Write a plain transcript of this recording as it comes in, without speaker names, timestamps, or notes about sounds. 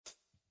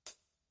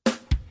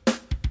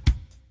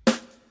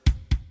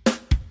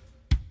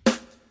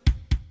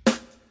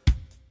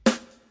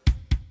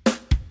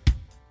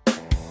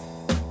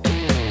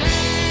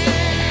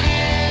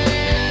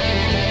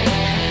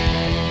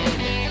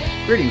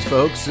Greetings,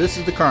 folks. This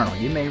is the Colonel.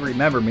 You may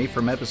remember me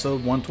from episode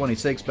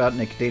 126 about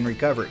nicotine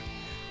recovery.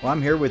 Well,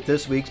 I'm here with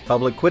this week's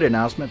public quit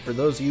announcement for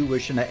those of you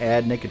wishing to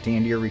add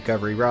nicotine to your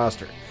recovery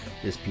roster.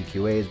 This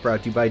PQA is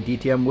brought to you by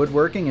DTM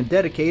Woodworking and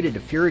dedicated to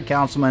Fury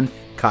Councilman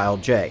Kyle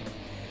J.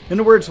 In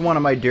the words of one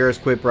of my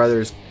dearest quit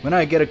brothers, when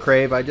I get a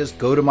crave, I just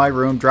go to my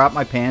room, drop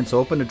my pants,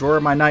 open the drawer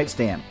of my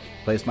nightstand,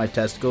 place my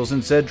testicles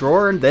in said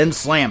drawer, and then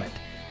slam it.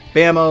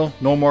 Bammo,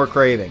 no more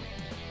craving.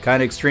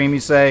 Kinda extreme, you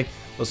say?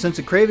 Well, since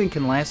a craving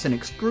can last an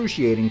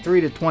excruciating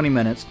 3 to 20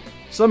 minutes,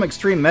 some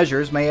extreme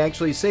measures may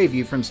actually save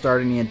you from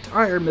starting the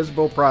entire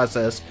miserable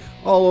process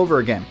all over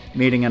again,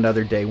 meeting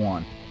another day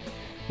one.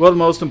 Well, the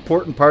most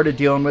important part of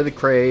dealing with a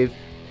crave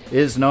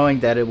is knowing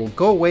that it will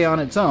go away on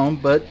its own,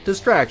 but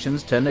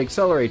distractions tend to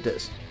accelerate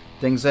this.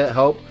 Things that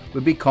help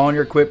would be calling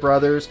your quit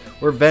brothers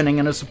or venting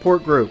in a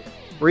support group,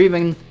 or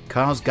even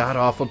Kyle's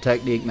god-awful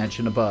technique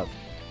mentioned above.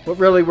 What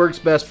really works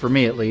best for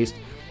me, at least,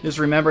 is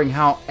remembering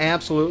how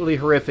absolutely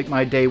horrific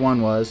my day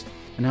one was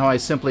and how I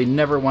simply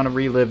never want to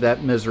relive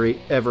that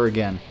misery ever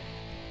again.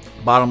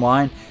 Bottom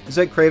line is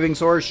that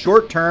cravings are a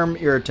short-term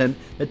irritant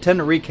that tend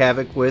to wreak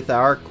havoc with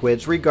our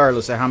quits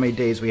regardless of how many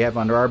days we have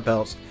under our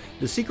belts.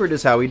 The secret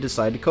is how we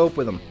decide to cope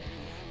with them.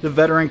 The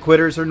veteran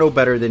quitters are no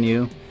better than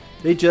you.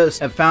 They just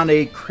have found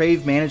a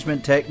crave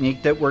management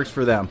technique that works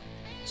for them.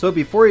 So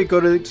before you go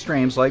to the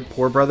extremes like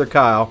poor brother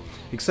Kyle,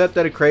 accept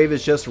that a crave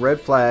is just a red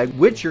flag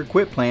which your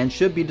quit plan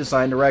should be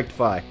designed to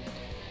rectify.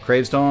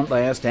 Craves don't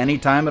last any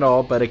time at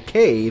all, but a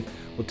cave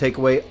will take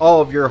away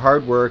all of your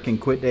hard work and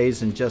quit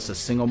days in just a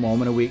single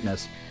moment of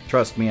weakness.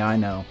 Trust me, I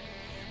know.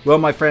 Well,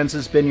 my friends,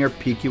 this has been your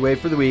PQA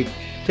for the week.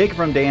 Take it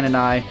from Dan and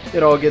I,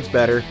 it all gets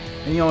better,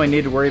 and you only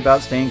need to worry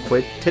about staying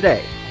quit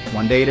today,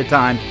 one day at a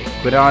time.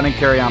 Quit on and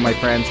carry on, my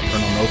friends.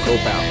 Colonel No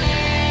Cope out.